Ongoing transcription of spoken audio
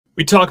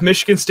We talk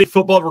Michigan State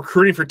football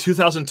recruiting for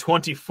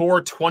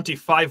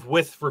 2024-25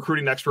 with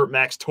recruiting expert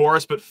Max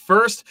Torres. But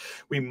first,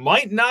 we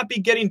might not be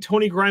getting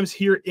Tony Grimes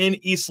here in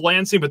East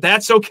Lansing, but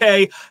that's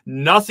okay.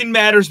 Nothing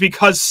matters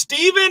because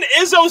Steven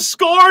Izzo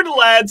scored.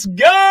 Let's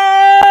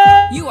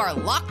go! You are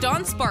Locked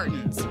On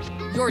Spartans,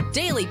 your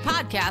daily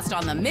podcast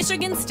on the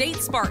Michigan State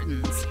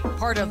Spartans,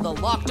 part of the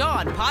Locked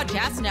On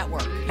Podcast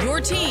Network,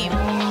 your team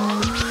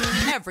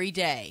every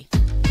day.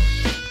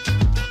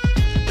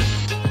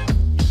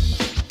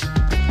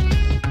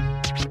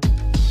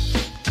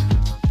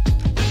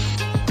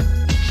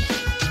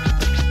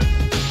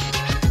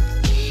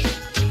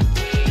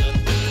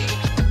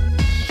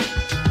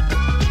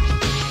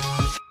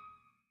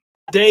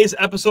 Today's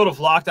episode of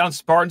Locked On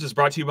Spartans is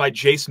brought to you by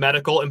Jase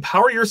Medical.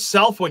 Empower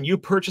yourself when you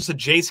purchase a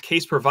Jase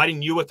case,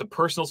 providing you with a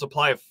personal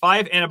supply of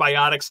 5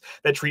 antibiotics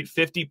that treat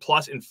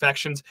 50-plus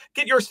infections.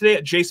 Get yours today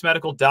at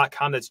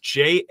jasemedical.com. That's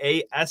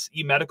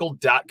J-A-S-E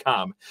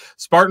medical.com.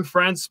 Spartan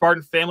friends,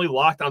 Spartan family,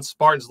 Locked On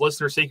Spartans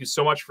listeners, thank you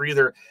so much for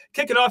either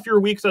kicking off your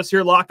week with us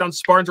here at Locked On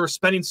Spartans or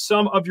spending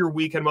some of your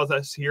weekend with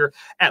us here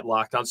at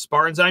Locked On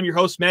Spartans. I'm your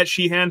host, Matt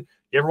Sheehan.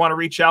 You ever want to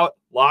reach out?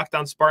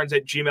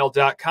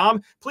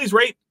 LockedOnSpartans@gmail.com. Please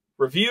rate,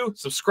 review,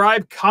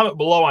 subscribe, comment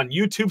below on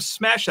YouTube,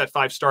 smash that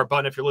 5-star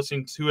button if you're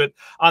listening to it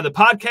on the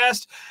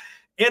podcast,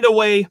 and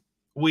away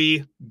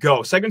we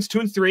go. Segments 2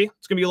 and 3,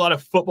 it's going to be a lot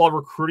of football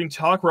recruiting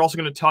talk. We're also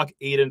going to talk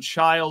Aidan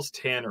Chiles,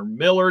 Tanner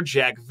Miller,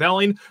 Jack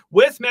Velling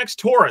with Max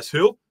Torres,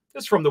 who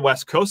is from the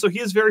West Coast, so he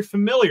is very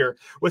familiar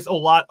with a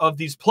lot of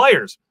these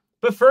players.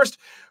 But first,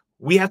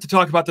 we have to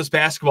talk about this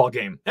basketball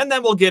game, and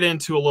then we'll get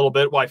into a little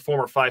bit why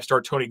former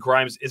 5-star Tony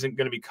Grimes isn't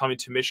going to be coming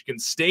to Michigan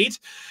State.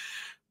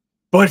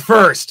 But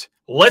first,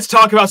 let's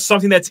talk about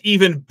something that's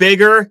even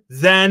bigger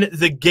than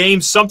the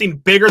game, something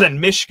bigger than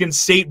Michigan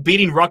State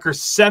beating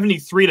Rutgers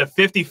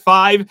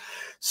 73-55.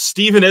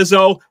 Steven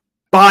Izzo,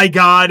 by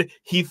God,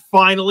 he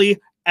finally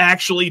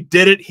actually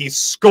did it. He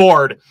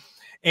scored.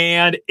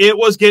 And it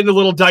was getting a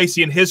little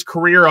dicey in his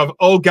career of,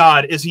 oh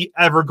God, is he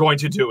ever going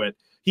to do it?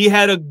 He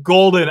had a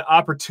golden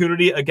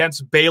opportunity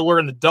against Baylor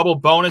in the double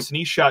bonus, and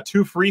he shot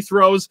 2 free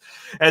throws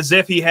as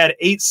if he had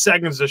 8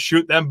 seconds to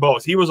shoot them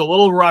both. He was a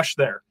little rushed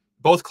there.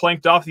 Both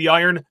clanked off the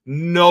iron,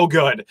 no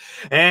good.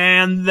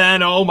 And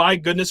then, oh my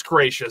goodness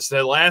gracious,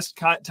 the last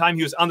time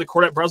he was on the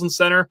court at Breslin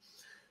Center,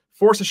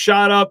 forced a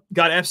shot up,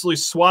 got absolutely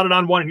swatted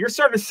on one, and you're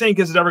starting to think,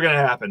 is it ever going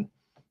to happen?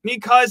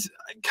 Because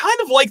kind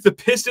of like the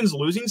Pistons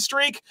losing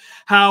streak,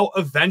 how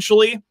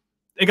eventually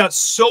it got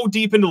so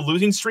deep into the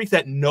losing streak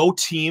that no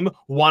team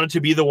wanted to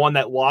be the one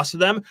that lost to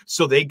them,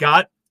 so they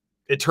got,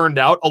 it turned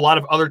out, a lot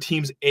of other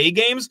teams' A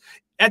games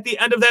at the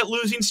end of that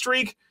losing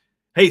streak.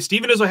 Hey,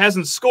 Steven Izzo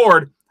hasn't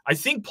scored. I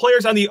think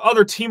players on the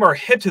other team are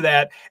hip to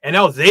that, and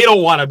now they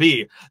don't want to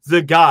be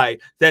the guy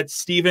that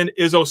Steven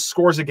Izzo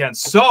scores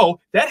against. So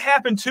that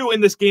happened too in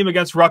this game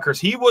against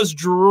Rutgers. He was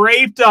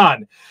draped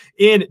on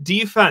in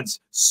defense,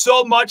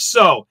 so much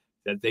so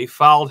that they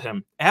fouled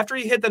him after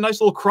he hit the nice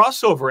little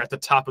crossover at the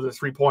top of the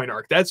three-point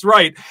arc. That's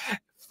right,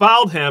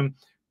 fouled him,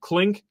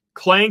 clink,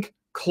 clank,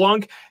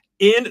 clunk,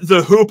 in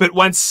the hoop. It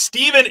went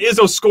Steven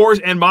Izzo scores,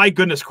 and my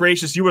goodness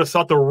gracious, you would have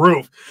thought the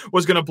roof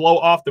was going to blow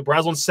off the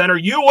Breslin Center.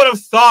 You would have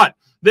thought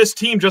this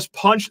team just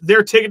punched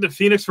their ticket to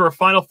Phoenix for a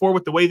Final Four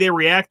with the way they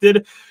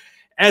reacted,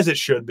 as it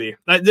should be.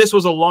 This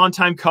was a long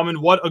time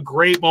coming. What a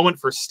great moment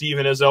for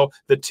Steven Izzo,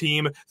 the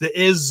team, the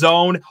Izz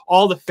Zone,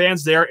 all the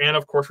fans there, and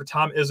of course for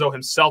Tom Izzo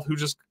himself, who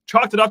just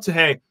chalked it up to,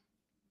 hey,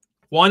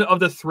 one of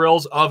the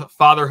thrills of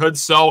fatherhood.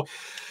 So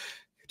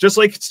just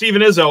like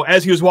Steven Izzo,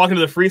 as he was walking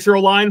to the free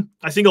throw line,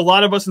 I think a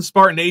lot of us in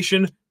Spartan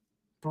Nation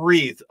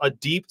breathed a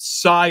deep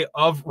sigh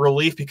of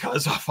relief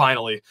because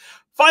finally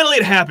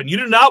it happened. You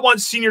do not want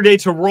senior day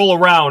to roll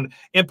around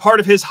and part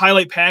of his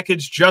highlight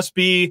package just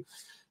be,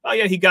 oh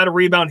yeah, he got a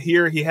rebound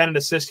here, he had an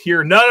assist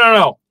here.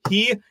 No.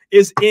 He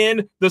is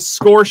in the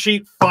score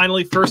sheet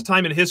finally, first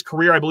time in his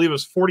career. I believe it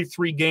was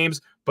 43 games,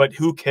 but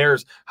who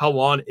cares how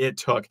long it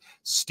took.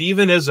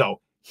 Steven Izzo,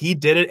 he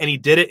did it, and he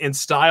did it in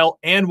style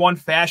and one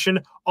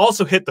fashion.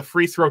 Also hit the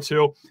free throw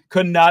too.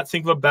 Could not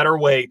think of a better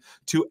way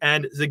to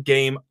end the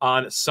game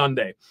on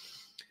Sunday.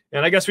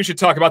 And I guess we should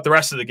talk about the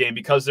rest of the game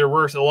because there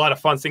were a lot of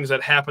fun things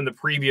that happened the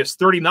previous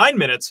 39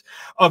 minutes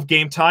of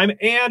game time.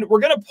 And we're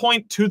going to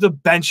point to the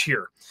bench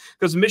here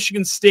because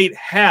Michigan State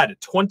had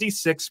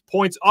 26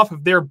 points off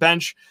of their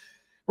bench.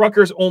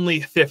 Rutgers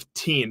only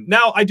 15.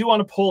 Now, I do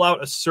want to pull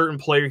out a certain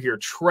player here.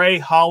 Tre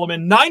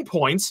Holloman, 9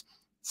 points,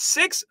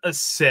 6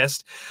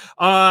 assists.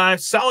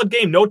 Solid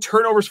game. No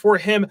turnovers for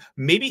him.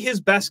 Maybe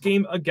his best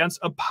game against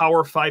a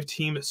Power 5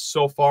 team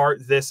so far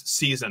this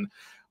season.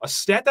 A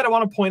stat that I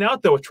want to point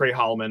out, though, with Tre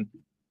Holloman,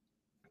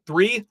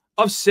 3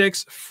 of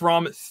 6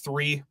 from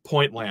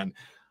three-point land.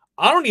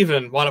 I don't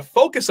even want to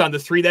focus on the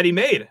 3 that he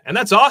made, and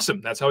that's awesome.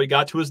 That's how he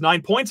got to his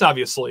 9 points,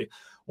 obviously.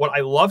 What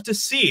I love to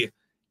see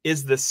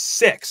is the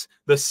 6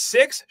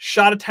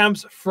 shot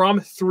attempts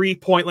from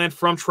three-point land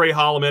from Tre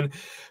Holloman,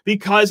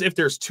 because if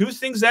there's 2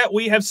 things that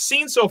we have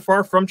seen so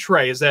far from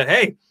Tre is that,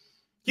 hey,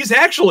 he's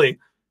actually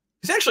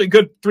He's actually a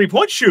good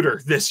three-point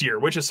shooter this year,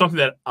 which is something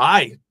that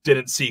I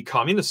didn't see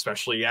coming,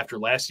 especially after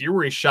last year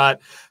where he shot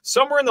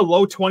somewhere in the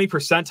low 20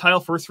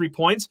 percentile for 3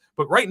 points.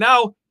 But right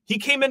now, he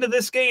came into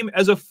this game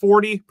as a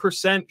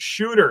 40%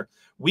 shooter.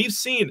 We've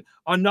seen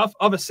enough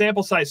of a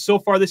sample size so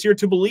far this year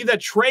to believe that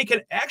Tre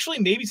can actually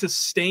maybe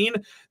sustain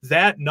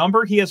that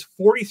number. He has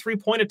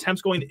 43-point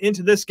attempts going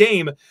into this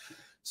game.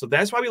 So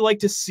that's why we like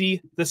to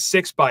see the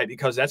 6 bite,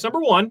 because that's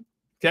number one.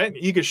 Okay,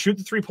 he could shoot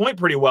the 3-point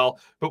pretty well.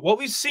 But what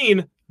we've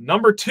seen,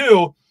 number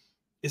 2,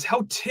 is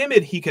how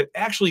timid he could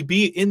actually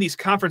be in these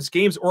conference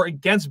games or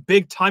against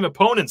big-time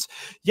opponents.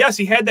 Yes,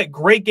 he had that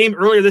great game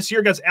earlier this year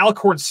against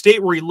Alcorn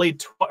State where he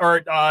laid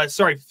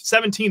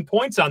 17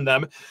 points on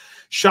them,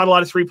 shot a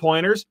lot of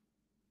 3-pointers.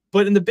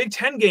 But in the Big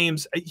Ten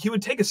games, he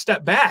would take a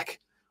step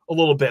back a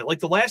little bit. Like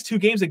the last 2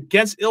 games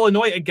against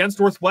Illinois, against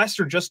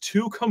Northwestern, just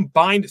 2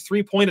 combined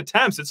 3-point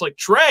attempts. It's like,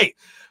 Tre,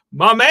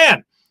 my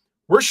man,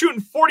 we're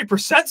shooting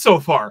 40% so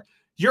far.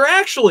 You're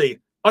actually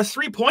a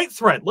 3-point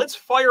threat. Let's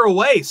fire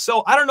away.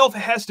 So I don't know if it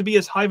has to be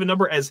as high of a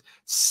number as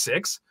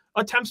 6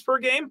 attempts per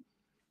game.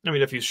 I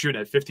mean, if he's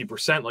shooting at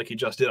 50% like he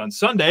just did on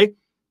Sunday,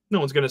 no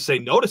one's going to say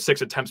no to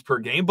 6 attempts per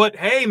game. But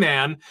hey,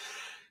 man,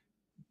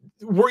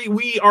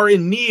 we are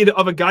in need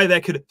of a guy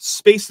that could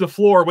space the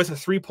floor with a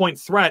 3-point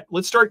threat.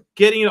 Let's start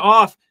getting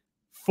off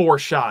 4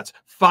 shots,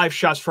 5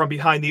 shots from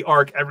behind the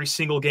arc every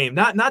single game.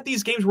 Not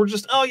these games where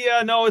just, oh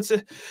yeah, no,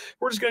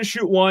 we're just going to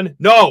shoot 1.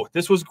 No,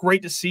 this was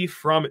great to see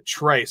from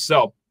Tre.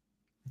 So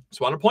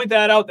just want to point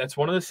that out. That's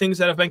one of the things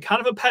that have been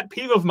kind of a pet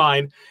peeve of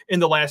mine in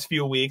the last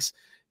few weeks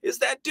is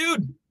that,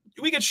 dude,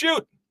 we can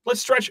shoot. Let's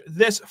stretch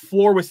this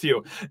floor with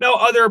you. Now,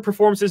 other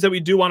performances that we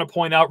do want to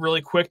point out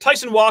really quick.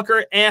 Tyson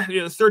Walker,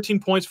 13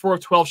 points, 4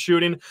 of 12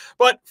 shooting,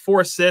 but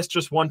 4 assists,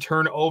 just 1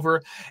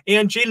 turnover.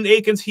 And Jaden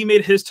Akins, he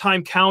made his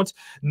time count,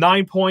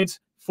 9 points,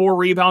 4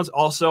 rebounds.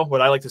 Also,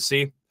 what I like to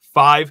see,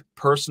 5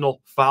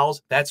 personal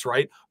fouls. That's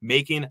right,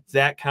 making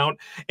that count.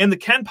 And the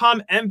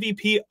KenPom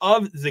MVP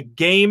of the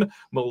game,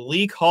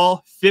 Malik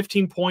Hall,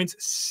 15 points,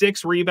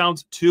 6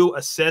 rebounds, 2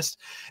 assists.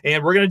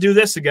 And we're going to do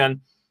this again,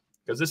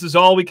 because this is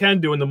all we can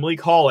do in the Malik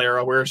Hall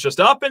era, where it's just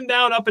up and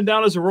down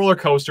as a roller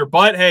coaster.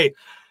 But hey,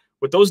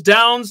 with those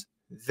downs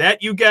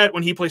that you get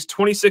when he plays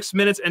 26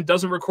 minutes and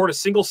doesn't record a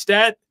single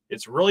stat,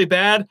 it's really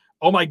bad.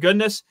 Oh my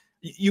goodness.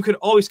 You can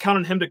always count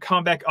on him to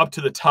come back up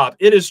to the top.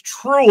 It is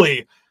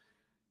truly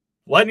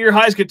letting your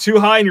highs get too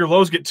high and your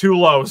lows get too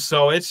low.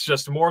 So it's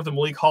just more of the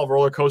Malik Hall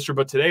roller coaster.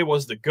 But today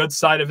was the good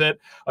side of it.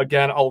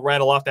 Again, I'll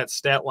rattle off that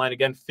stat line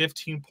again.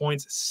 15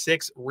 points,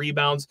 6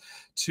 rebounds,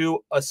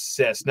 2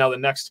 assists. Now the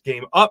next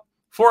game up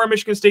for our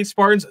Michigan State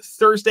Spartans,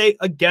 Thursday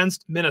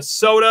against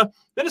Minnesota.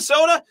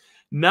 Minnesota,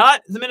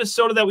 not the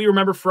Minnesota that we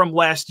remember from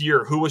last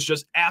year, who was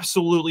just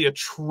absolutely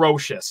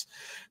atrocious.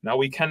 Now,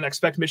 we can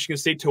expect Michigan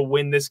State to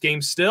win this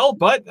game still,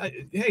 but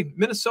hey,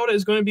 Minnesota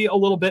is going to be a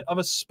little bit of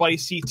a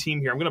spicy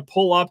team here. I'm going to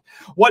pull up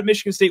what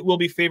Michigan State will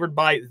be favored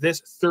by this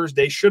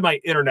Thursday, should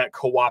my internet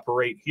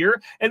cooperate here.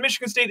 And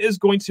Michigan State is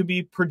going to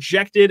be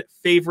projected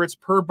favorites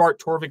per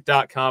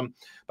BartTorvik.com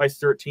by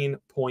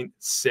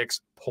 13.6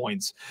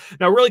 points.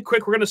 Now, really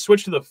quick, we're going to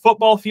switch to the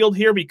football field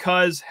here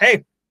because,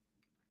 hey,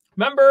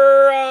 remember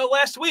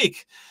last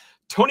week,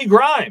 Tony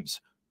Grimes,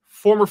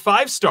 former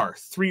 5-star,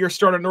 3-year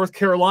starter at North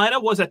Carolina,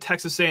 was at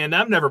Texas A&M,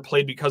 never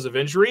played because of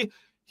injury.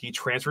 He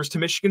transfers to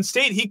Michigan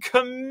State. He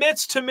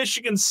commits to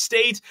Michigan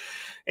State,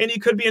 and he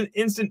could be an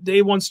instant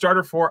day 1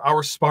 starter for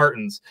our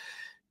Spartans.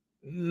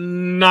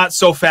 Not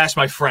so fast,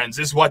 my friends,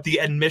 is what the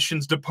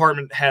admissions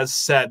department has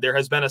said. There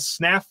has been a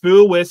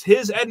snafu with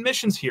his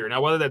admissions here.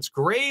 Now, whether that's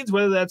grades,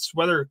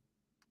 whether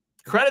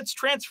credits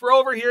transfer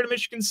over here to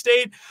Michigan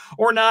State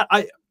or not,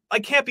 I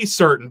can't be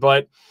certain.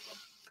 But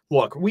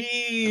look,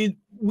 we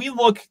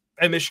look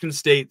at Michigan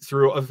State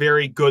through a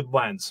very good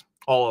lens.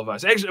 All of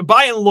us, actually,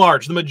 by and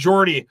large, the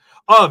majority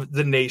of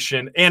the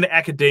nation and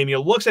academia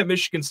looks at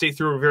Michigan State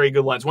through a very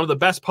good lens. One of the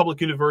best public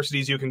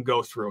universities you can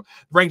go through,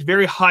 ranked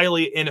very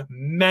highly in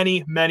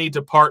many, many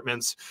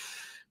departments.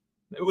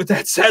 With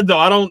that said, though,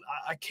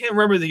 I can't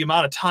remember the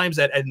amount of times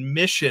that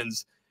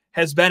admissions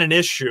has been an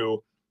issue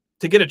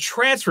to get a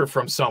transfer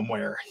from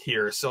somewhere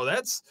here. So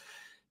that's,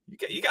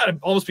 you got to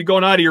almost be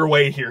going out of your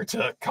way here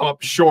to come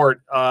up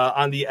short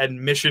on the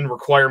admission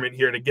requirement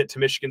here to get to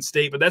Michigan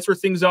State. But that's where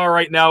things are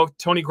right now.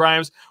 Tony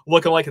Grimes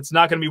looking like it's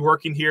not going to be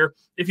working here.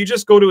 If you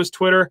just go to his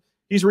Twitter,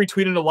 he's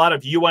retweeting a lot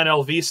of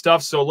UNLV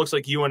stuff. So it looks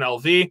like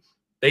UNLV,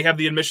 they have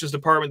the admissions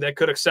department that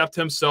could accept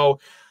him. So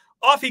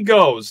off he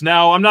goes.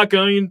 Now, I'm not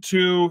going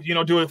to,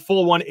 do a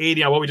full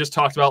 180 on what we just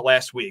talked about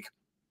last week.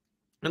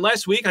 And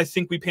last week, I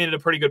think we painted a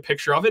pretty good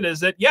picture of it, is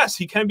that, yes,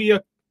 he can be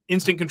an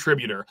instant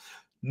contributor.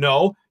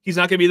 No, he's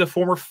not going to be the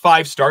former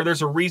 5-star.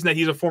 There's a reason that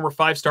he's a former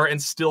 5-star and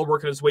still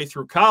working his way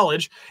through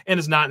college and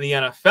is not in the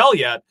NFL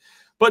yet,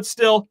 but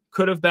still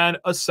could have been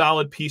a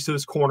solid piece of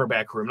this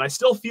cornerback room. And I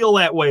still feel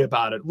that way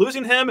about it.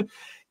 Losing him,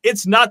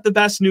 it's not the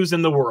best news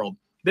in the world.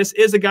 This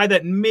is a guy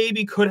that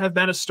maybe could have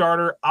been a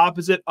starter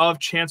opposite of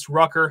Chance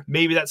Rucker.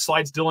 Maybe that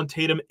slides Dylan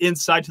Tatum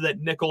inside to that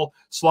nickel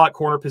slot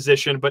corner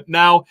position. But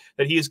now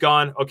that he's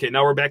gone, okay,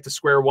 now we're back to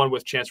square one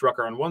with Chance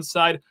Rucker on one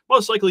side,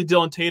 most likely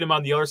Dylan Tatum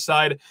on the other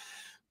side.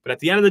 But at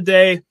the end of the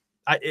day,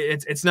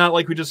 it's not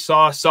like we just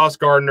saw Sauce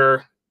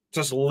Gardner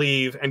just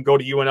leave and go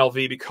to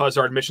UNLV because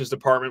our admissions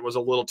department was a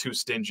little too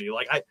stingy.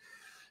 Like,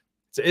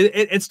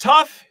 it's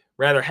tough.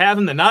 Rather have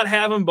him than not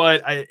have him,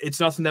 but it's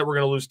nothing that we're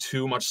going to lose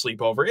too much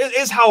sleep over. It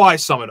is how I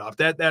sum it up.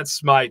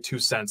 That's my 2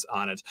 cents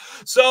on it.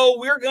 So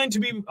we're going to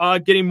be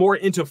getting more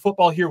into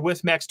football here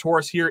with Max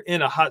Torres here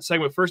in a hot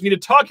segment. First, need to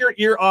talk your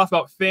ear off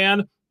about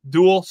FanDuel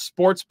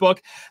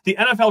Sportsbook. The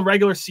NFL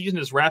regular season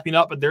is wrapping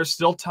up, but there's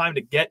still time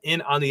to get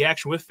in on the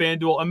action with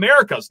FanDuel,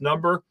 America's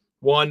 #1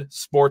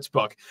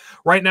 sportsbook.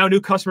 Right now,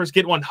 new customers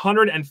get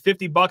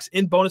 $150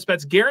 in bonus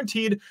bets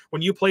guaranteed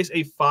when you place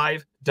a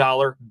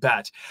 $5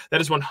 bet.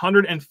 That is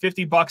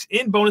 $150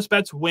 in bonus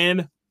bets,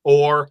 win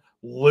or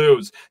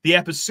lose. The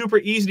app is super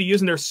easy to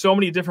use, and there's so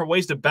many different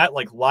ways to bet,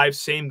 like live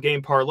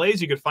same-game parlays.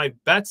 You can find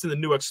bets in the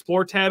new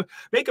Explore tab.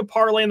 Make a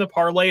parlay in the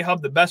Parlay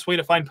Hub, the best way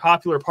to find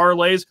popular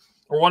parlays.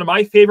 Or one of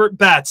my favorite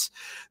bets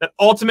that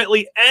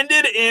ultimately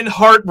ended in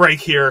heartbreak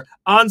here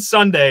on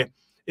Sunday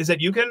is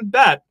that you can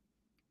bet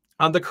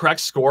on the correct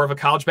score of a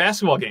college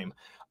basketball game.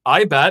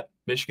 I bet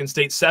Michigan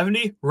State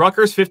 70,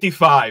 Rutgers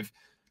 55.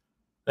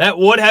 That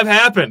would have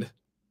happened.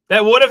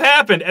 That would have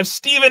happened. If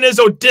Steven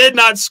Izzo did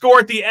not score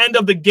at the end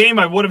of the game,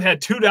 I would have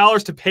had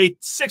 $2 to pay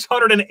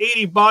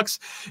 $680,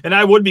 and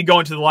I would be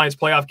going to the Lions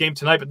playoff game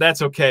tonight, but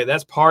that's okay.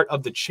 That's part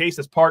of the chase.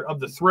 That's part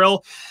of the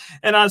thrill.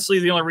 And honestly,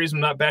 the only reason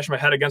I'm not bashing my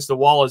head against the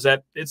wall is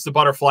that it's the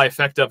butterfly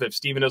effect of if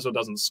Steven Izzo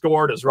doesn't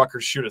score, does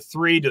Rutgers shoot a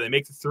 3? Do they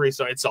make the 3?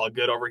 So it's all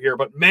good over here.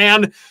 But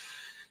man,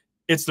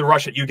 it's the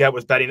rush that you get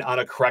with betting on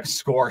a correct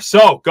score.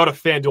 So go to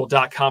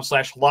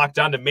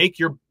FanDuel.com/lockedon to make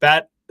your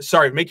bet.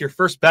 Make your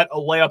first bet a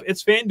layup.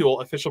 It's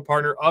FanDuel, official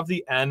partner of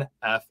the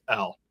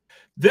NFL.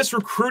 This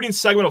recruiting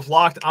segment of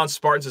Locked On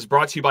Spartans is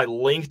brought to you by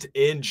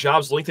LinkedIn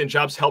Jobs. LinkedIn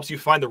Jobs helps you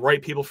find the right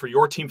people for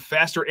your team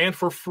faster and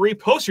for free.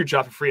 Post your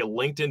job for free at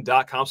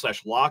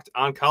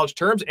LinkedIn.com/lockedon. College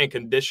terms and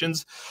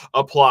conditions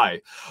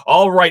apply.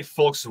 All right,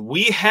 folks,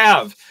 we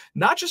have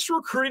not just a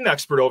recruiting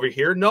expert over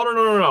here.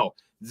 No.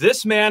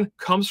 This man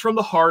comes from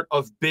the heart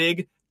of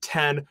Big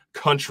Ten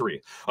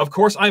country. Of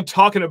course, I'm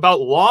talking about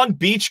Long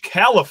Beach,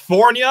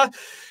 California,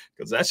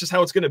 because that's just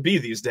how it's going to be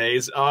these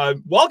days.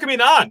 Welcoming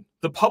on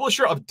the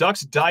publisher of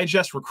Ducks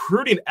Digest,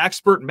 recruiting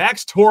expert,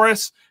 Max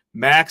Torres.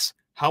 Max,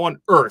 how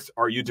on earth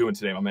are you doing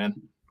today, my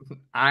man?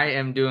 I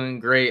am doing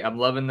great. I'm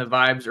loving the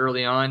vibes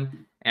early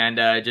on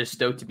and just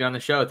stoked to be on the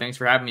show. Thanks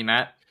for having me,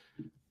 Matt.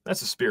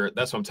 That's the spirit.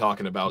 That's what I'm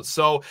talking about.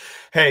 So,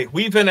 hey,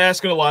 we've been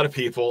asking a lot of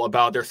people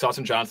about their thoughts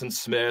on Jonathan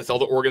Smith, all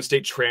the Oregon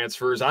State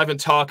transfers. I've been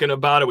talking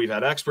about it. We've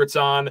had experts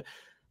on.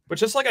 But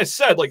just like I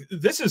said, like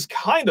this is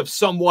kind of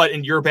somewhat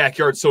in your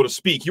backyard, so to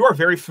speak. You are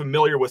very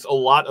familiar with a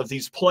lot of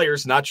these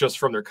players, not just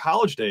from their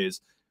college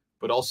days,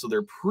 but also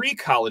their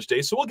pre-college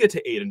days. So we'll get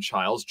to Aidan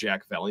Chiles,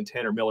 Jack Velling,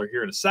 Tanner Miller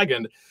here in a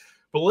second.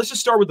 But let's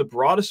just start with the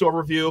broadest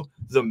overview.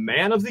 The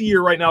man of the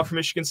year right now for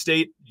Michigan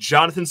State,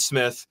 Jonathan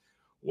Smith.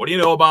 What do you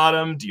know about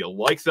him? Do you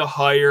like the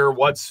hire?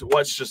 What's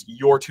just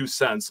your 2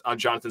 cents on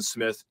Jonathan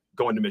Smith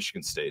going to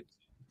Michigan State?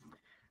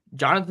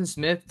 Jonathan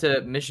Smith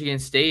to Michigan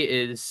State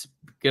is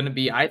going to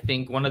be, I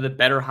think, one of the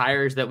better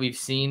hires that we've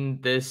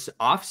seen this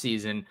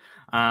offseason.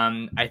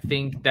 I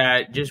think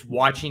that just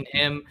watching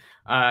him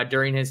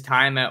during his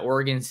time at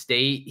Oregon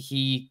State,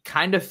 he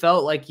kind of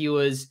felt like he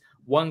was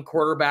one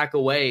quarterback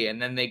away,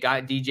 and then they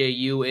got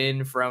DJU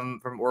in from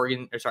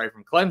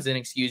Clemson,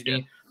 excuse me. Yeah.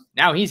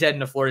 Now he's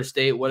heading to Florida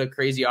State. What a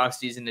crazy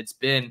offseason it's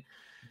been.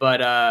 But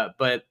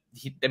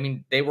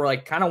they were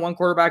like kind of one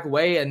quarterback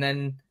away, and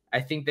then I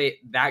think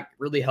that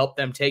really helped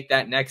them take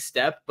that next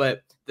step.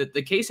 But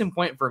the case in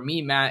point for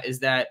me, Matt, is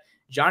that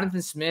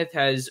Jonathan Smith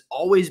has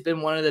always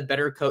been one of the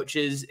better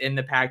coaches in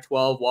the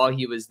Pac-12 while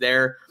he was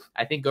there.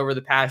 I think over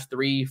the past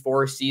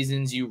 3-4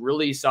 seasons, you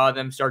really saw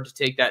them start to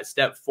take that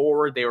step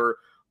forward. They were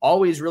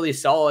always really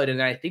solid.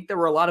 And I think there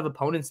were a lot of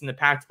opponents in the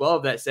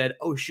Pac-12 that said,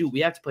 oh, shoot, we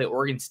have to play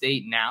Oregon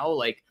State now,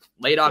 like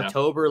late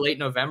October, late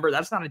November.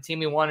 That's not a team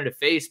we wanted to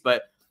face.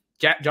 But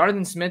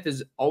Jonathan Smith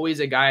is always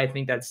a guy I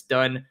think that's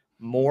done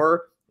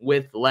more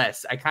with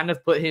less. I kind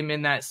of put him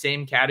in that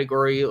same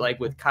category, like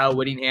with Kyle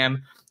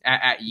Whittingham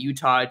at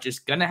Utah,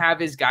 just going to have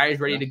his guys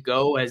ready to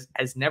go,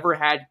 has never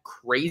had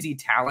crazy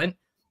talent,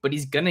 but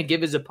he's going to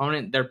give his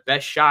opponent their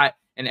best shot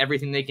and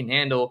everything they can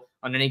handle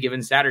on any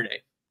given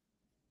Saturday.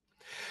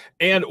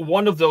 And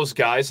one of those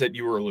guys that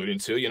you were alluding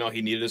to,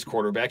 he needed his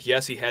quarterback.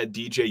 Yes, he had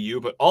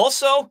DJU, but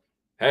also,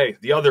 hey,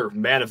 the other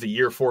man of the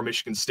year for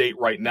Michigan State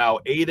right now,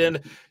 Aidan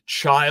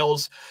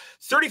Chiles,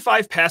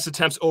 35 pass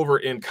attempts over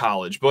in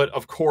college. But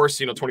of course,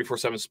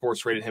 24/7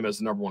 Sports rated him as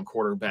the #1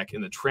 quarterback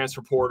in the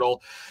transfer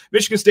portal.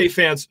 Michigan State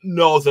fans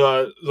know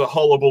the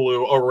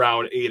hullabaloo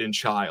around Aidan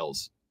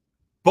Chiles.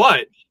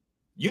 But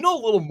you know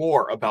a little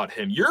more about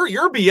him.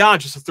 You're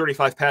beyond just the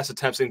 35 pass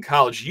attempts in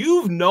college.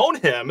 You've known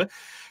him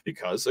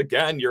because,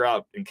 again, you're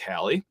out in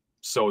Cali.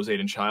 so is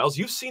Aidan Chiles.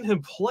 You've seen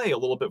him play a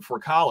little bit before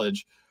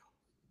college.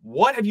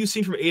 What have you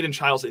seen from Aidan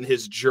Chiles in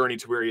his journey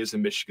to where he is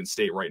in Michigan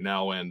State right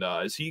now? And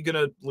is he going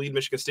to lead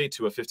Michigan State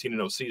to a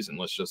 15-0 season?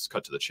 Let's just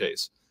cut to the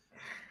chase.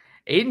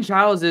 Aidan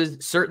Chiles is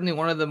certainly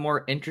one of the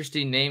more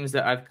interesting names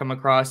that I've come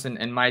across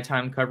in my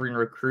time covering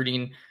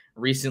recruiting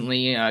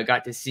recently.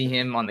 Got to see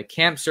him on the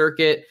camp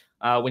circuit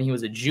when he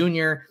was a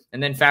junior.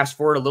 And then fast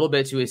forward a little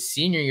bit to his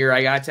senior year,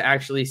 I got to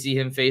actually see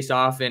him face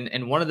off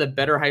in one of the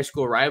better high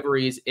school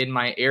rivalries in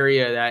my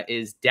area, that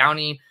is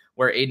Downey,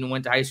 where Aidan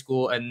went to high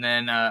school, and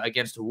then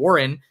against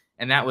Warren.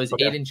 And that was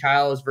Aidan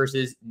Chiles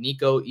versus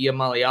Nico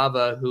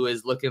Iamaleava, who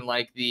is looking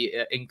like the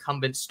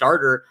incumbent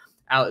starter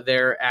out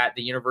there at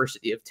the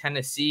University of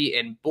Tennessee.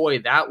 And boy,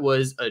 that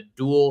was a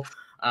duel.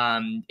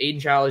 Aidan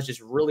Chiles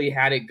just really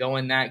had it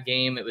going that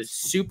game. It was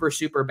super,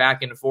 super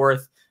back and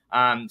forth.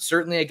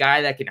 Certainly a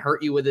guy that can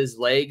hurt you with his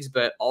legs,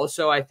 but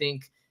also I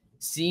think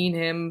seeing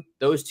him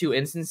those two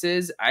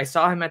instances, I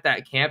saw him at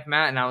that camp,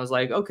 Matt, and I was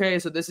like, okay,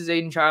 so this is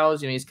Aidan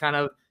Chiles. You know, he's kind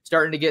of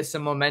starting to get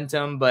some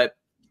momentum, but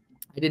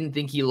I didn't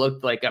think he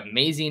looked like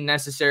amazing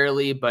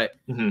necessarily, but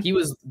he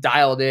was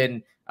dialed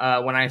in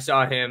when I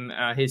saw him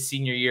his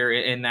senior year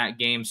in that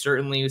game.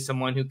 Certainly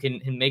someone who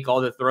can make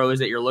all the throws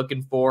that you're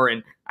looking for.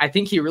 And I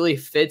think he really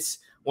fits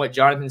what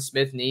Jonathan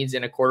Smith needs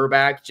in a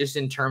quarterback, just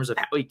in terms of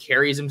how he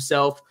carries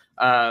himself.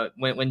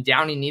 When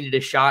Downey needed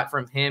a shot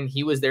from him,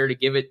 he was there to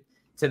give it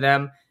to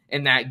them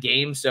in that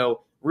game.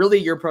 So really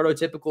your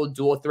prototypical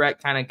dual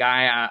threat kind of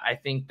guy. I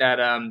think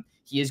that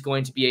he is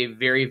going to be a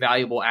very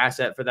valuable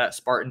asset for that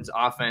Spartans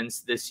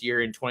offense this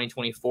year in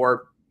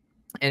 2024.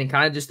 And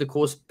kind of just the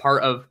coolest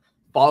part of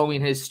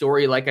following his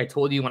story, like I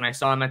told you when I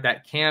saw him at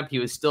that camp, he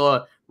was still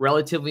a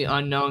relatively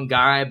unknown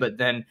guy. But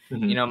then,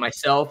 you know,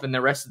 myself and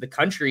the rest of the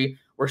country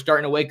were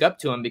starting to wake up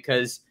to him,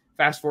 because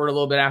fast forward a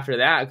little bit after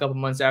that, a couple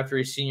months after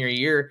his senior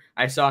year,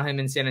 I saw him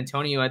in San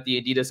Antonio at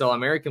the Adidas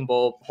All-American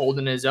Bowl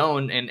holding his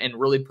own and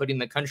really putting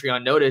the country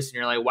on notice. And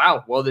you're like,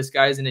 wow, well, this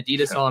guy's an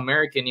Adidas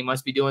All-American. He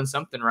must be doing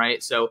something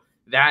right. So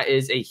that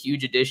is a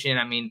huge addition.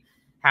 I mean,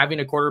 having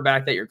a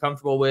quarterback that you're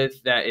comfortable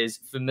with, that is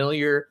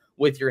familiar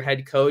with your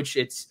head coach,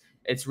 it's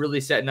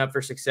really setting up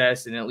for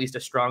success and at least a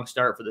strong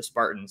start for the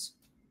Spartans.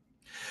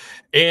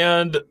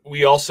 And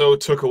we also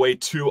took away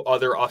two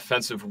other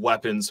offensive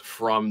weapons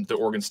from the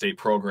Oregon State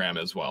program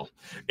as well.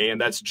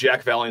 And that's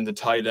Jack Velling, the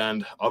tight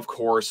end, of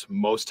course,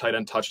 most tight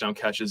end touchdown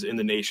catches in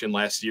the nation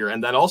last year.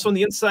 And then also on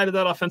the inside of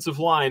that offensive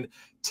line,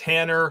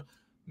 Tanner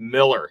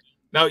Miller.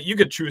 Now, you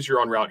could choose your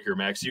own route here,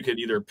 Max. You could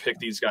either pick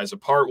these guys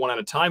apart one at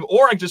a time,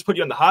 or I could just put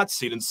you on the hot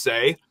seat and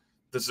say,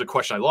 this is a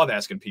question I love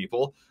asking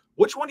people,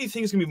 which one do you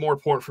think is going to be more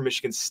important for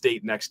Michigan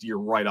State next year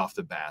right off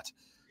the bat?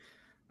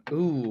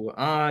 Ooh,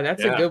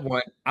 that's a good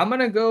one. I'm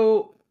going to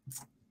go,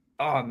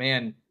 oh,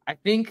 man. I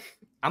think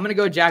I'm going to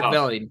go Jack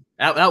Velling.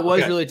 That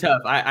was really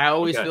tough. I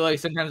always feel like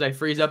sometimes I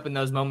freeze up in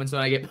those moments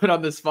when I get put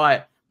on the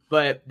spot.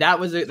 But that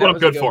was what I'm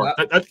good for.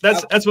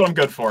 That's what I'm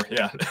good for,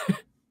 yeah.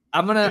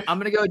 I'm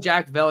gonna go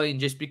Jack Velling,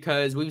 just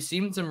because we've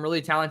seen some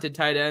really talented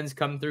tight ends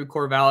come through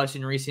Corvallis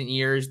in recent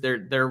years.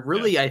 They're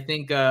really, I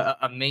think,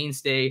 a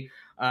mainstay,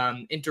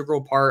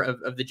 integral part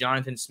of the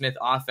Jonathan Smith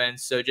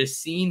offense. So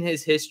just seeing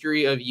his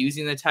history of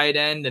using the tight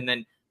end and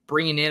then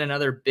bringing in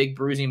another big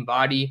bruising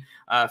body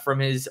from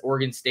his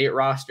Oregon State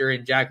roster,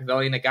 and Jack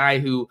Velling, a guy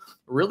who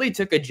really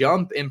took a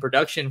jump in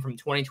production from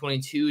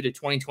 2022 to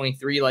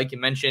 2023, like you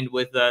mentioned,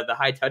 with the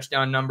high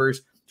touchdown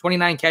numbers.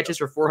 29 catches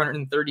for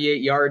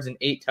 438 yards and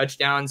 8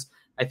 touchdowns.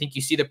 I think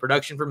you see the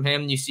production from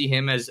him. You see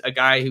him as a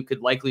guy who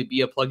could likely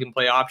be a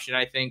plug-and-play option,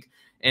 I think,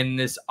 in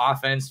this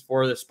offense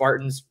for the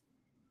Spartans.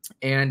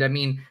 And, I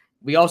mean,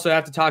 we also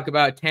have to talk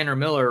about Tanner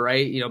Miller,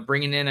 right? You know,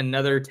 bringing in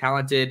another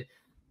talented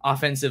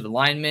offensive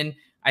lineman.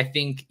 I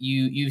think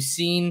you've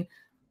seen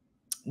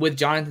with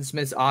Jonathan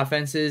Smith's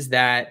offenses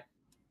that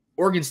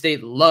Oregon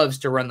State loves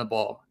to run the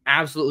ball,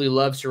 absolutely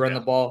loves to run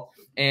the ball.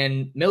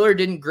 And Miller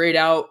didn't grade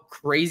out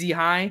crazy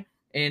high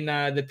in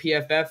the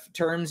PFF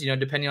terms, you know,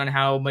 depending on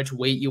how much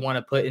weight you want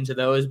to put into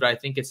those. But I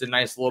think it's a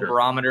nice little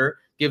barometer,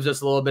 gives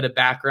us a little bit of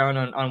background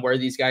on where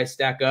these guys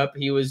stack up.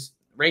 He was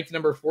ranked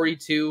number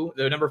 42,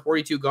 the number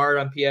 42 guard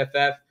on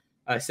PFF,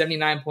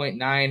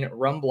 79.9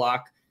 run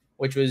block,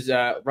 which was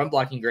run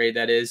blocking grade,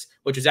 that is,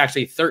 which was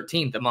actually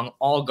 13th among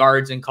all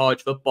guards in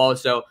college football.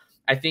 So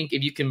I think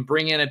if you can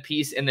bring in a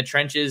piece in the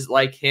trenches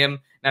like him,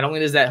 not only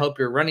does that help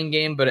your running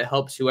game, but it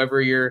helps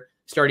whoever your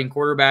starting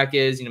quarterback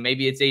is. You know,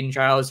 maybe it's Aidan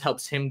Chiles,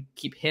 helps him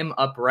keep him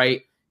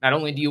upright. Not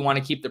only do you want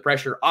to keep the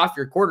pressure off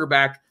your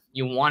quarterback,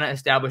 you want to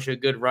establish a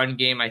good run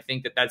game. I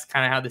think that's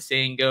kind of how the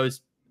saying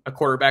goes. A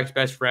quarterback's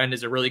best friend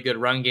is a really good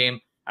run game.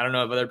 I don't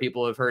know if other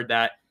people have heard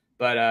that,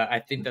 but I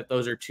think that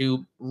those are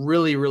two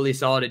really, really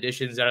solid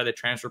additions out of the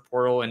transfer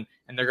portal, and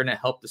they're going to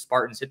help the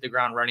Spartans hit the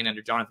ground running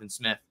under Jonathan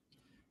Smith.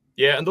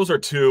 Yeah, and those are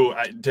two,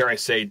 dare I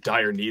say,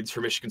 dire needs for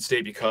Michigan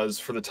State, because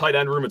for the tight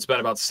end room, it's been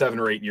about 7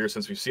 or 8 years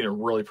since we've seen a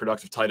really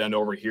productive tight end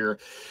over here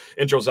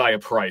in Josiah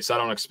Price. I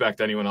don't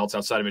expect anyone else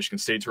outside of Michigan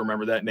State to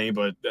remember that name,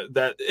 but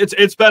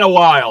it's been a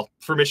while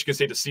for Michigan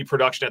State to see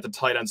production at the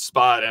tight end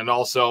spot. And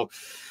also,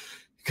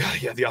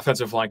 God, yeah, the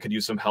offensive line could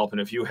use some help.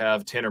 And if you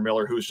have Tanner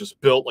Miller, who's just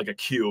built like a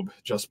cube,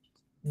 just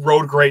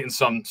rode great in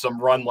some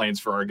run lanes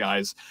for our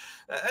guys,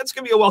 that's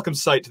going to be a welcome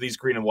sight to these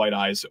green and white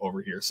eyes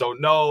over here. So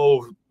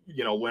no,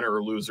 winner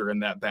or loser in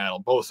that battle.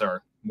 Both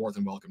are more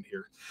than welcome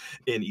here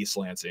in East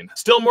Lansing.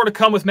 Still more to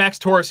come with Max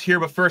Torres here,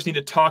 but first need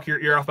to talk your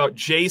ear off about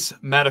Jase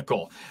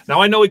Medical.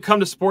 Now, I know we come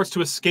to sports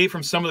to escape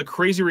from some of the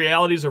crazy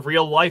realities of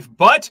real life,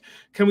 but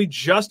can we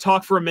just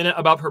talk for a minute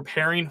about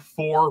preparing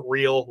for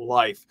real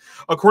life?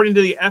 According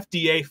to the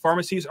FDA,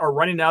 pharmacies are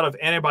running out of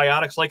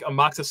antibiotics like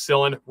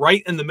amoxicillin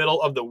right in the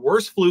middle of the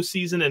worst flu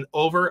season in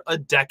over a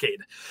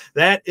decade.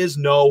 That is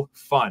no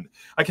fun.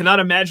 I cannot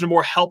imagine a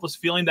more helpless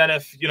feeling than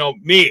if,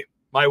 me,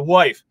 my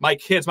wife, my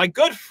kids, my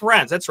good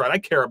friends, that's right, I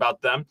care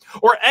about them,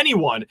 or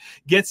anyone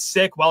gets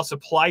sick while a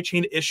supply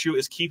chain issue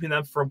is keeping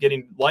them from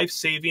getting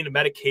life-saving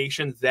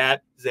medication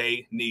that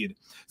they need.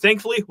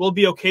 Thankfully, we'll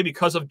be okay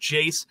because of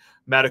Jase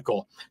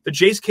Medical. The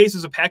Jase case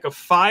is a pack of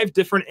 5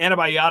 different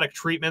antibiotic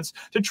treatments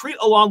to treat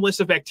a long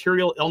list of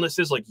bacterial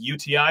illnesses like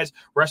UTIs,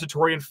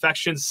 respiratory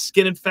infections,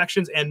 skin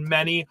infections, and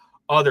many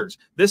others.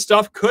 This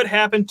stuff could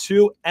happen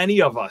to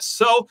any of us,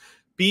 so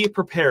be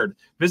prepared.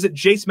 Visit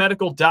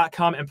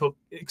jasemedical.com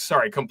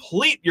and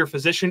complete your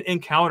physician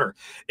encounter.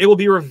 It will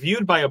be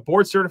reviewed by a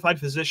board-certified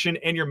physician,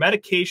 and your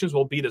medications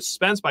will be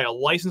dispensed by a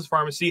licensed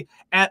pharmacy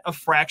at a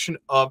fraction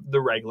of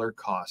the regular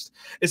cost.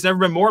 It's never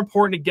been more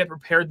important to get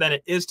prepared than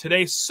it is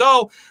today.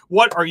 So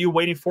what are you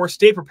waiting for?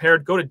 Stay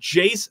prepared. Go to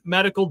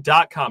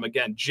jasemedical.com.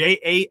 Again,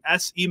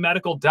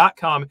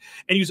 JASEmedical.com,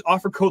 and use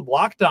offer code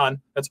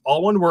LOCKEDON. That's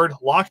all one word,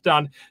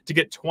 LOCKEDON, to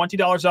get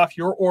 $20 off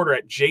your order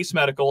at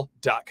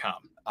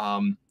jasemedical.com.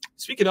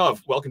 Speaking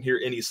of welcome here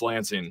in East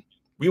Lansing,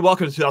 we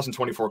welcome the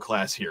 2024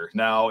 class here.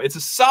 Now, it's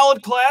a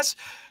solid class.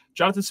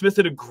 Jonathan Smith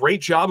did a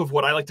great job of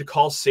what I like to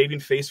call saving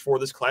face for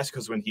this class,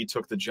 because when he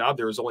took the job,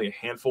 there was only a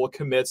handful of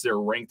commits. They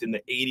were ranked in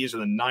the 80s or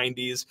the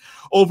 90s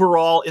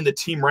overall in the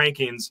team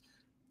rankings.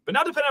 But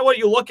now, depending on what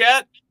you look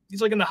at,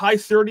 he's like in the high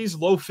 30s,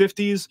 low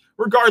 50s.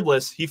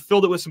 Regardless, he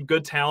filled it with some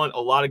good talent.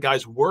 A lot of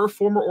guys were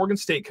former Oregon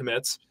State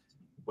commits,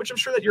 which I'm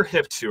sure that you're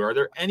hip to. Are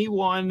there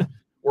anyone,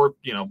 or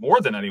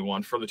more than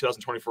anyone, from the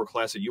 2024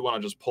 class that you want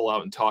to just pull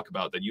out and talk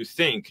about that you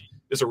think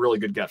is a really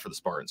good get for the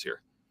Spartans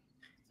here?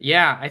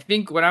 Yeah, I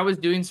think when I was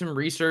doing some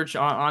research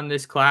on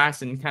this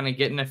class and kind of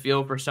getting a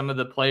feel for some of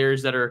the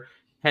players that are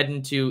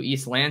heading to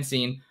East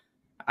Lansing,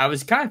 I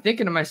was kind of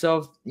thinking to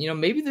myself,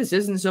 maybe this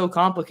isn't so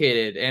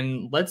complicated.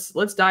 And let's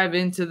dive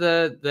into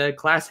the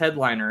class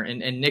headliner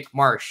and Nick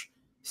Marsh.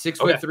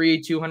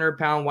 6'3",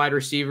 200-pound wide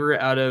receiver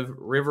out of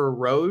River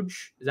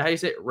Rouge. Is that how you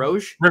say it?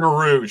 Rouge? River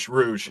Rouge.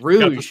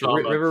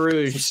 River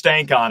Rouge. Some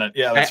stank on it.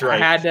 Yeah, that's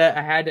right. I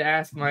had to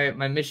ask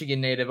my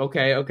Michigan native.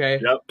 Okay.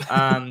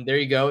 Yep. There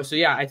you go. So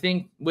yeah, I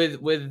think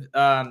with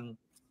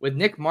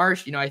Nick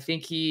Marsh, I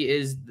think he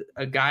is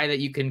a guy that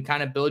you can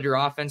kind of build your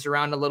offense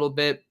around a little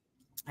bit.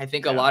 I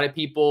think a lot of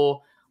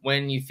people,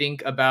 when you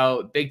think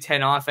about Big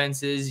Ten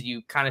offenses,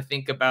 you kind of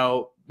think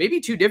about maybe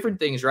 2 different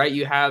things, right?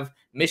 You have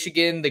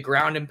Michigan, the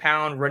ground and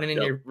pound running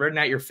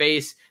at your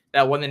face,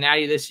 that won the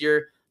Natty this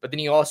year. But then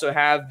you also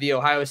have the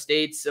Ohio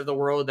States of the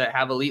world that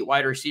have elite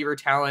wide receiver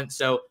talent.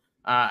 So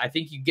I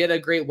think you get a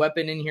great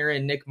weapon in here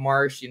in Nick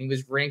Marsh, and he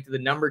was ranked the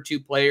number 2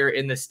 player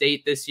in the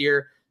state this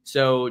year.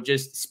 So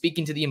just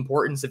speaking to the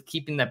importance of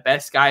keeping the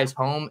best guys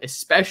home,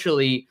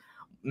 especially,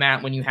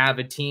 Matt, when you have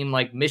a team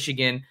like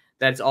Michigan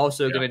that's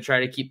also going to try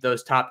to keep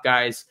those top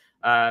guys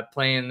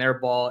playing their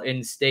ball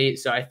in state.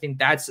 So I think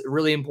that's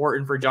really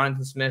important for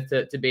Jonathan Smith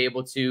to be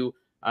able to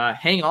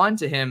hang on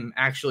to him,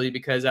 actually,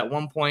 because at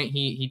one point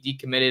he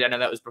decommitted. I know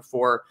that was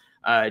before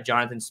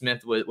Jonathan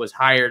Smith was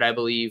hired, I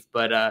believe,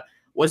 but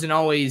wasn't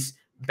always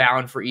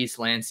bound for East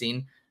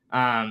Lansing.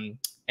 And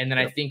then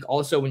I think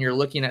also when you're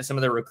looking at some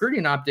of the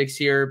recruiting optics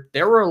here,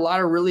 there were a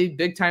lot of really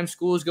big-time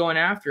schools going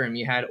after him.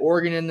 You had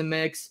Oregon in the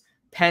mix,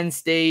 Penn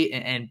State,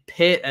 and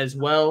Pitt as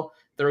well.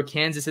 Throw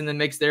Kansas in the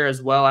mix there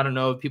as well. I don't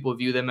know if people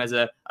view them as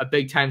a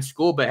big-time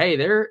school, but hey,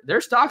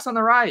 their stock's on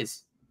the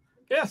rise.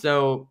 Yeah.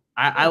 So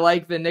I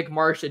like the Nick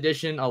Marsh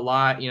edition a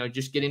lot.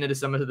 Just getting into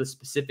some of the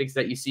specifics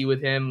that you see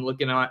with him,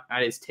 looking at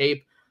his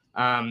tape.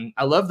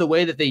 I love the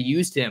way that they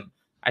used him.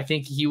 I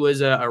think he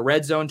was a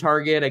red zone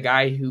target, a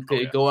guy who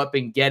could go up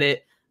and get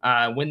it,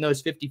 win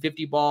those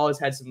 50-50 balls,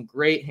 had some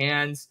great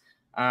hands.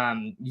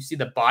 You see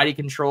the body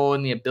control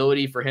and the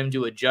ability for him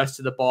to adjust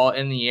to the ball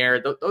in the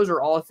air. Those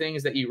are all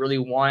things that you really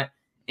want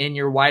in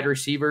your wide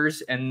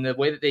receivers, and the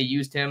way that they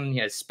used him, he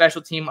has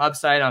special team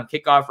upside on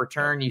kickoff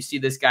return. You see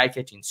this guy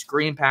catching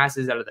screen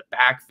passes out of the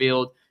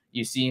backfield.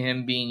 You see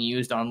him being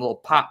used on little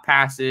pop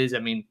passes. I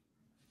mean,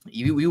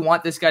 we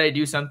want this guy to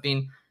do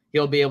something.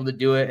 He'll be able to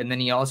do it. And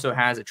then he also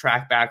has a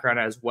track background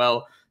as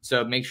well.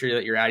 So make sure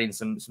that you're adding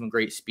some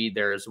great speed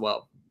there as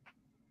well.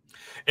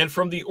 And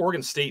from the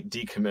Oregon State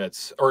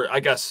decommits, or I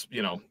guess,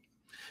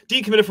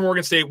 decommitted from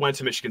Oregon State, went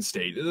to Michigan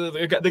State.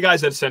 The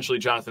guys that essentially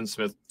Jonathan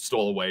Smith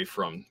stole away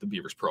from the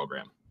Beavers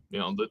program.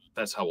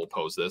 That's how we'll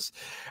pose this.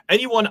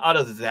 Anyone out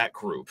of that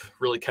group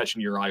really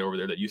catching your eye over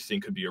there that you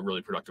think could be a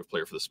really productive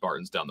player for the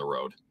Spartans down the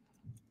road?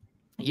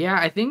 Yeah,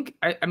 I think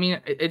I mean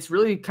it's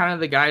really kind of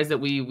the guys that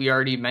we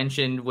already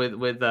mentioned with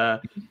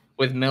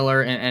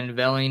Miller and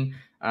Velling,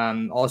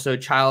 also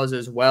Chiles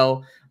as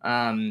well.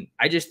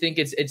 I just think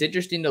it's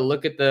interesting to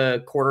look at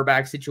the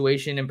quarterback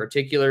situation in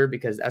particular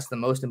because that's the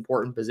most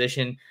important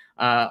position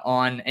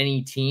on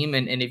any team.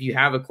 And if you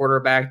have a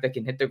quarterback that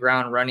can hit the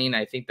ground running,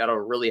 I think that'll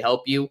really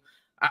help you.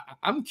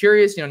 I'm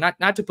curious,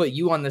 not to put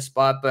you on the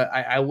spot, but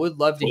I would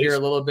love to hear a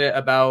little bit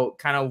about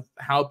kind of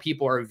how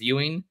people are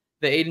viewing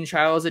the Aidan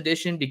Chiles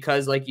edition,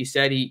 because like you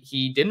said,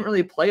 he didn't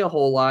really play a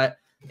whole lot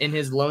in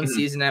his lone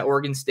season at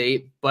Oregon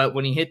State, but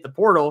when he hit the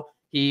portal,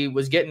 he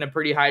was getting a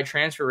pretty high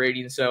transfer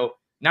rating. So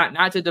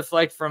not to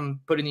deflect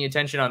from putting the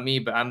attention on me,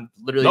 but I'm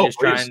literally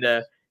trying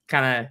to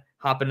kind of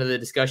hop into the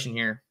discussion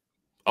here.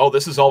 Oh,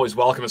 this is always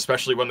welcome,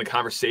 especially when the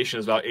conversation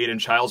is about Aidan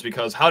Chiles,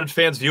 because how did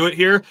fans view it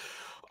here?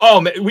 Oh,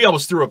 man, we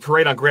almost threw a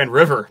parade on Grand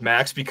River,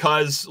 Max,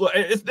 because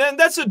then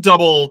that's a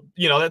double,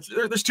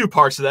 there's two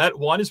parts to that.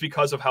 One is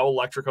because of how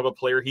electric of a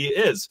player he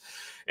is.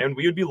 And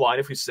we would be lying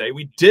if we say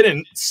we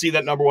didn't see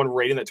that #1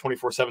 rating that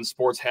 24/7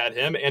 Sports had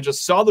him and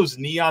just saw those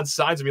neon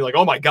signs and be like,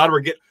 oh my God, we're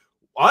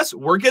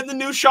getting the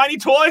new shiny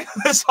toy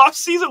this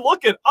offseason.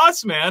 Look at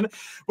us, man.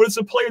 But it's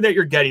a player that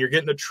you're getting. You're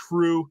getting a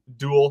true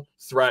dual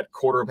threat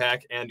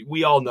quarterback. And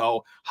we all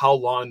know how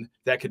long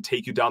that could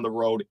take you down the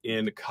road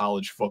in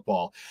college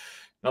football.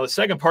 Now, the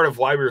second part of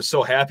why we were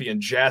so happy and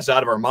jazzed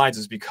out of our minds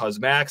is because,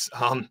 Max,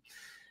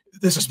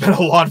 this has been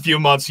a long few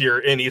months here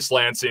in East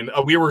Lansing.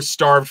 We were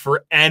starved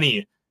for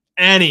any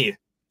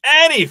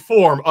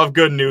form of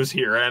good news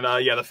here. And,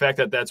 the fact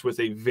that that's with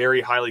a very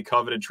highly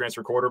coveted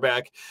transfer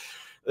quarterback,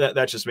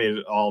 that just made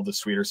it all the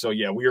sweeter. So,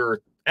 yeah, we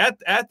were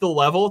at the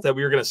level that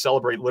we were going to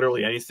celebrate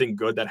literally anything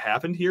good that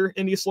happened here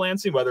in East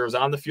Lansing, whether it was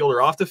on the field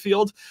or off the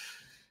field.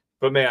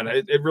 But, man,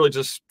 it really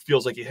just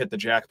feels like he hit the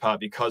jackpot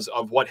because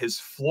of what his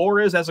floor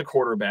is as a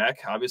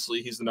quarterback.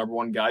 Obviously, he's the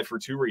 #1 guy for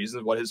two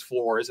reasons, what his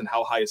floor is and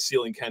how high his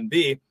ceiling can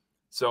be.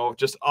 So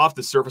just off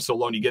the surface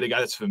alone, you get a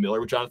guy that's familiar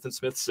with Jonathan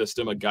Smith's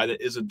system, a guy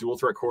that is a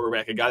dual-threat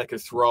quarterback, a guy that can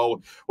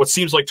throw what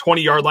seems like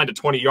 20-yard line to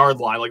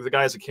 20-yard line, like the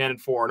guy has a cannon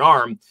for an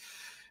arm,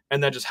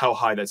 and then just how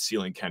high that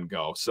ceiling can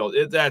go. So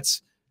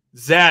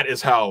that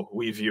is how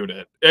we viewed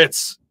it.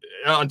 It's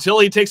until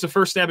he takes the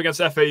first snap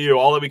against FAU,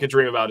 all that we can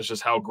dream about is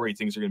just how great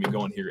things are going to be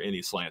going here in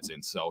East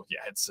Lansing. So, yeah,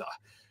 it's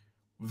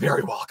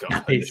very welcome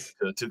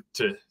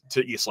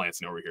to East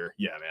Lansing over here.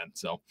 Yeah, man.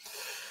 So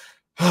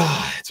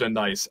it's been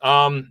nice.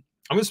 I'm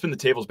going to spin the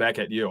tables back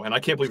at you, and I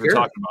can't believe we're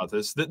talking about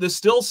this. This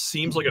still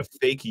seems like a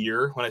fake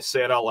year when I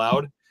say it out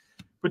loud,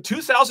 but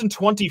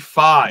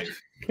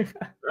 2025,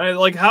 right?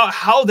 Like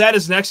how that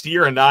is next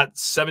year and not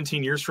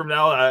 17 years from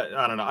now,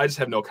 I don't know. I just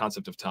have no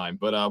concept of time,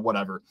 but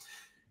whatever.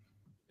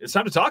 It's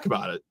time to talk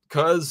about it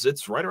because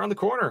it's right around the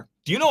corner.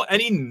 Do you know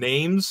any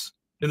names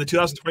in the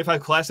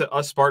 2025 class that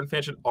us Spartan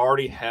fans should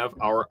already have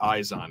our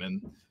eyes on? And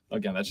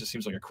again, that just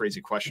seems like a crazy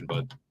question,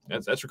 but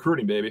that's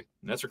recruiting, baby.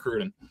 That's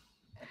recruiting.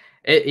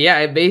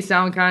 It may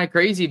sound kind of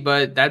crazy,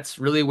 but that's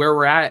really where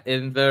we're at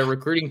in the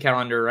recruiting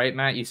calendar, right,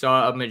 Matt? You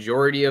saw a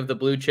majority of the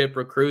blue chip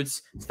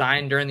recruits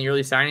signed during the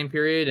early signing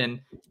period,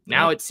 and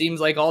now it seems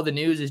like all the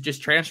news is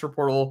just transfer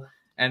portal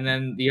and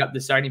then the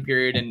signing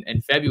period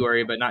in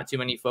February, but not too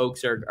many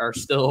folks are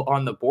still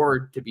on the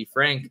board, to be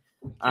frank.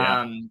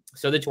 Yeah.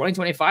 So the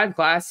 2025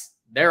 class,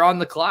 they're on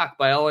the clock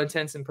by all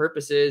intents and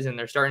purposes, and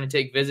they're starting to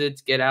take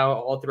visits, get out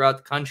all throughout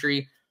the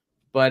country.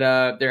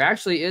 But there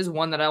actually is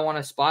one that I want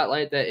to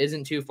spotlight that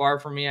isn't too far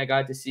from me. I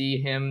got to see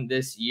him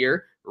this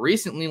year.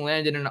 Recently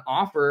landed an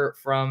offer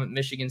from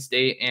Michigan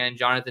State and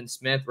Jonathan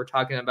Smith. We're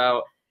talking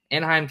about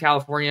Anaheim,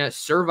 California,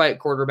 Servite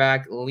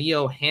quarterback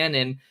Leo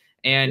Hannon.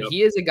 And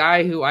he is a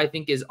guy who I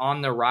think is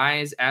on the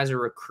rise as a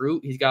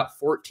recruit. He's got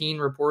 14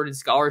 reported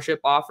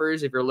scholarship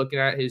offers if you're looking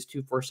at his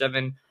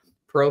 247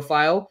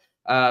 profile.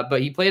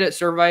 But he played at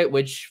Servite,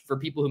 which for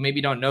people who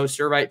maybe don't know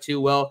Servite too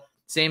well,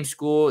 same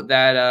school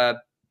that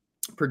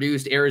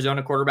produced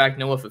Arizona quarterback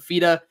Noah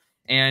Fafita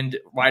and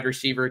wide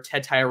receiver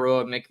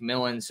Tetairoa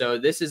McMillan. So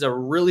this is a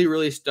really,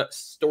 really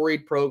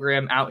storied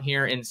program out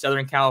here in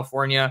Southern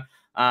California.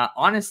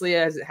 Honestly,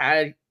 has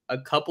had a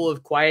couple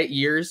of quiet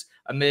years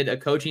amid a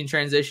coaching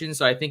transition.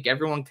 So I think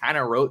everyone kind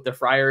of wrote the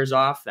Friars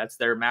off. That's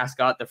their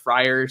mascot, the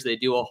Friars. They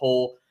do a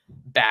whole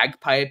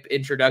bagpipe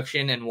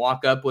introduction and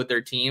walk up with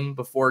their team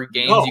before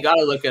games. You got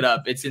to look it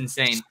up. It's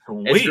insane.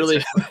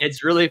 Sweet.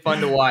 It's really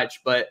fun to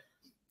watch. But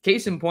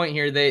case in point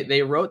here,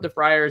 they wrote the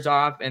Friars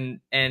off,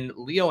 and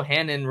Leo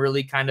Hannon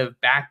really kind of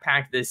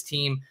backpacked this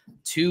team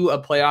to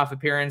a playoff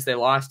appearance. They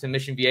lost to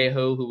Mission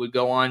Viejo, who would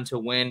go on to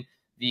win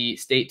the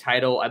state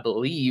title, I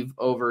believe,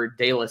 over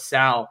De La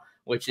Salle,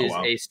 which is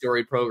a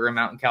storied program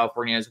out in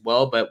California as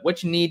well. But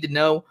what you need to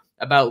know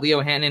about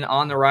Leo Hannon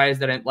on the rise,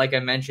 that, like I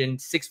mentioned,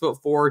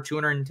 6'4",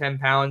 210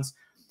 pounds,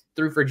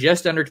 threw for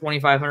just under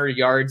 2,500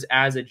 yards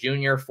as a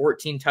junior,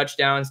 14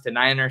 touchdowns to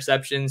 9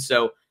 interceptions.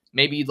 So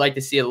maybe you'd like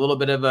to see a little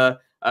bit of a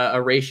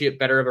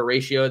better of a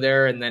ratio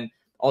there. And then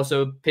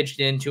also pitched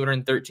in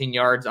 213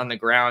 yards on the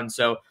ground.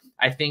 So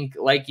I think,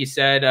 like I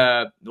said,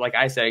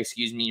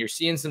 you're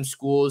seeing some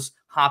schools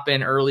hop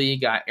in early.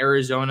 Got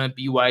Arizona,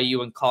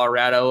 BYU, and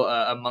Colorado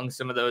among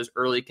some of those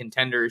early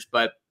contenders.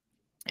 But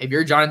if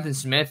you're Jonathan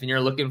Smith and you're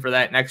looking for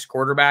that next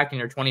quarterback in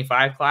your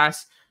 25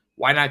 class,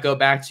 why not go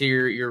back to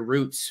your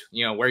roots,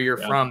 where you're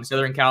from,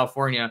 Southern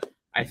California?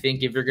 I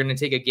think if you're going to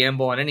take a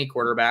gamble on any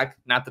quarterback,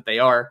 not that they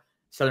are,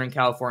 Southern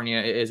California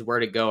is where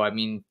to go. I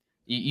mean,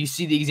 you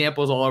see the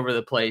examples all over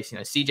the place.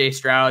 CJ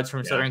Stroud's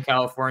from Southern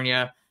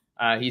California.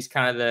 He's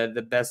kind of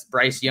the best.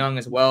 Bryce Young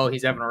as well.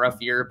 He's having a rough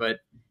year, but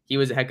he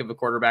was a heck of a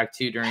quarterback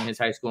too during his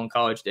high school and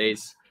college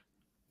days.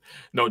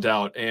 No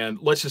doubt. And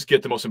let's just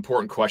get the most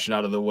important question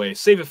out of the way.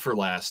 Save it for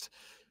last.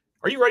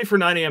 Are you ready for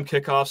 9 a.m.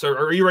 kickoffs? Or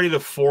are you ready to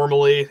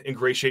formally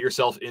ingratiate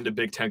yourself into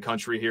Big Ten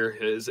country here?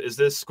 Is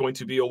this going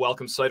to be a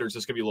welcome sight, or is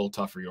this going to be a little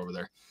tough for you over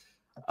there?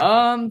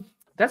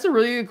 That's a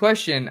really good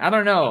question. I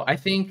don't know. I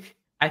think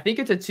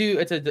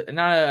it's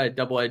not a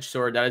double-edged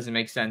sword. That doesn't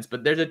make sense.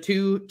 But there's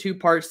two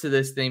parts to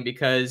this thing,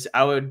 because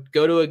I would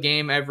go to a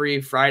game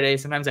every Friday.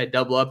 Sometimes I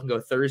double up and go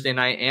Thursday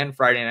night and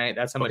Friday night.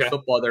 That's how much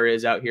football there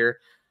is out here.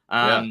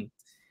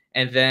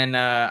 And then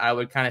I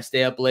would kind of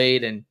stay up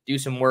late and do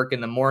some work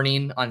in the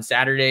morning on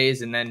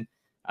Saturdays, and then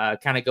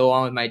kind of go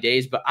on with my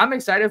days. But I'm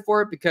excited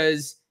for it,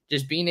 because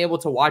just being able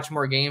to watch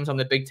more games on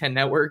the Big Ten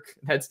Network,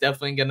 that's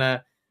definitely going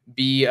to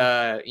be,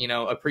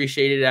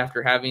 appreciated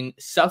after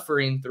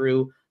suffering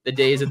through the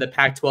days of the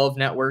Pac-12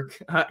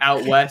 network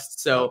out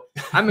west. So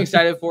I'm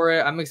excited for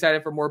it. I'm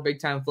excited for more Big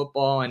Time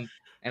football, and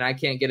I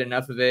can't get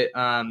enough of it.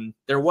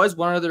 There was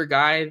one other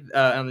guy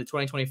on the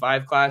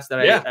 2025 class that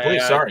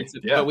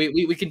but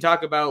we can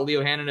talk about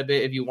Leo Hannon a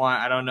bit if you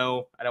want. I don't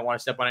know. I don't want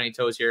to step on any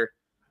toes here.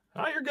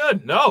 Oh, you're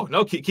good.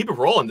 No, keep it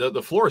rolling.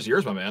 The floor is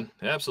yours, my man.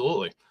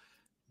 Absolutely.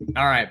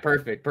 All right,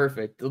 perfect.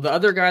 The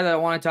other guy that I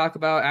want to talk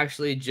about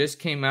actually just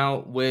came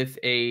out with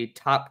a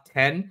top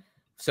 10.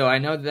 So I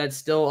know that's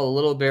still a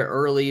little bit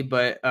early,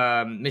 but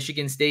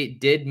Michigan State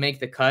did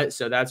make the cut.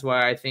 So that's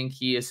why I think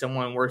he is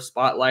someone worth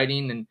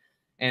spotlighting.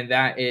 And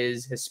that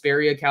is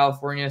Hesperia,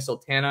 California,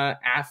 Sultana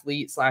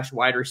athlete /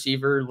 wide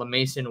receiver,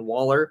 LaMason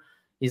Waller.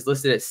 He's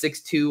listed at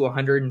 6'2",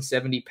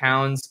 170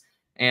 pounds.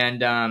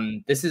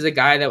 And this is a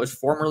guy that was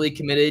formerly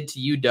committed to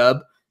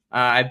UW.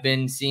 I've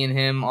been seeing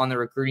him on the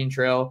recruiting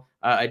trail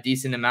a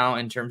decent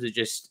amount in terms of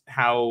just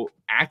how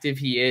active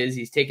he is.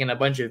 He's taken a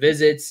bunch of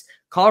visits.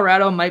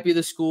 Colorado might be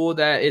the school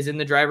that is in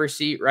the driver's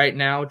seat right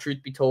now.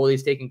 Truth be told,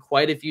 he's taken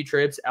quite a few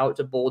trips out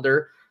to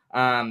Boulder.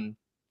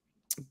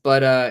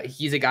 But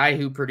he's a guy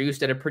who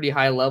produced at a pretty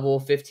high level,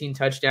 15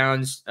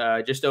 touchdowns,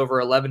 just over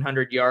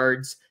 1,100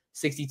 yards,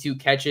 62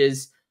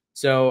 catches.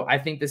 So I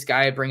think this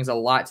guy brings a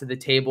lot to the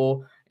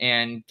table.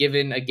 And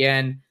given,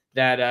 again,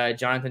 that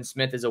Jonathan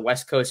Smith is a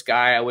West Coast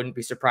guy, I wouldn't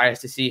be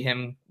surprised to see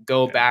him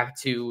go back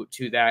to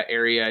that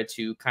area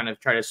to kind of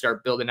try to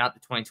start building out the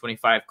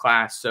 2025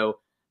 class. So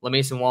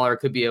LaMason Waller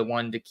could be a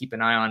one to keep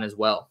an eye on as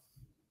well.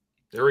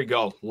 There we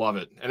go. Love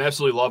it. And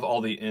absolutely love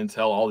all the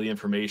intel, all the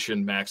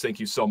information, Max. Thank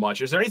you so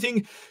much. Is there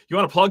anything you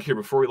want to plug here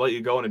before we let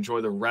you go and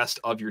enjoy the rest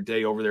of your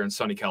day over there in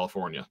sunny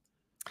California?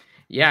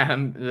 Yeah,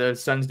 the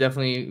sun's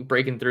definitely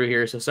breaking through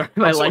here. So sorry,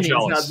 my lighting's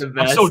not the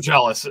best. I'm so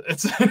jealous.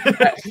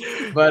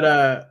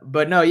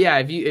 But no, yeah.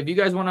 If you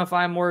guys want to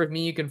find more of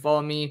me, you can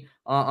follow me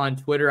on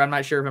Twitter. I'm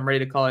not sure if I'm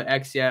ready to call it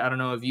X yet. I don't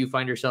know if you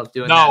find yourself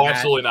doing that. No,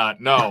 absolutely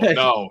not. No.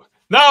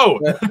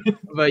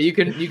 But you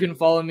can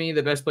follow me.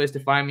 The best place to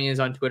find me is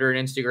on Twitter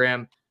and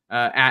Instagram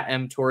at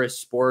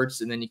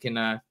mtorressports, and then you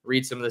can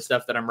read some of the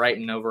stuff that I'm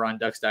writing over on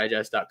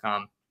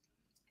ducksdigest.com.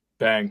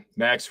 Bang.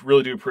 Max,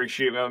 really do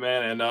appreciate it, my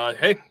man. And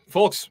hey,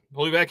 folks,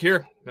 we'll be back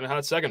here in a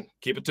hot second.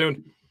 Keep it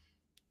tuned.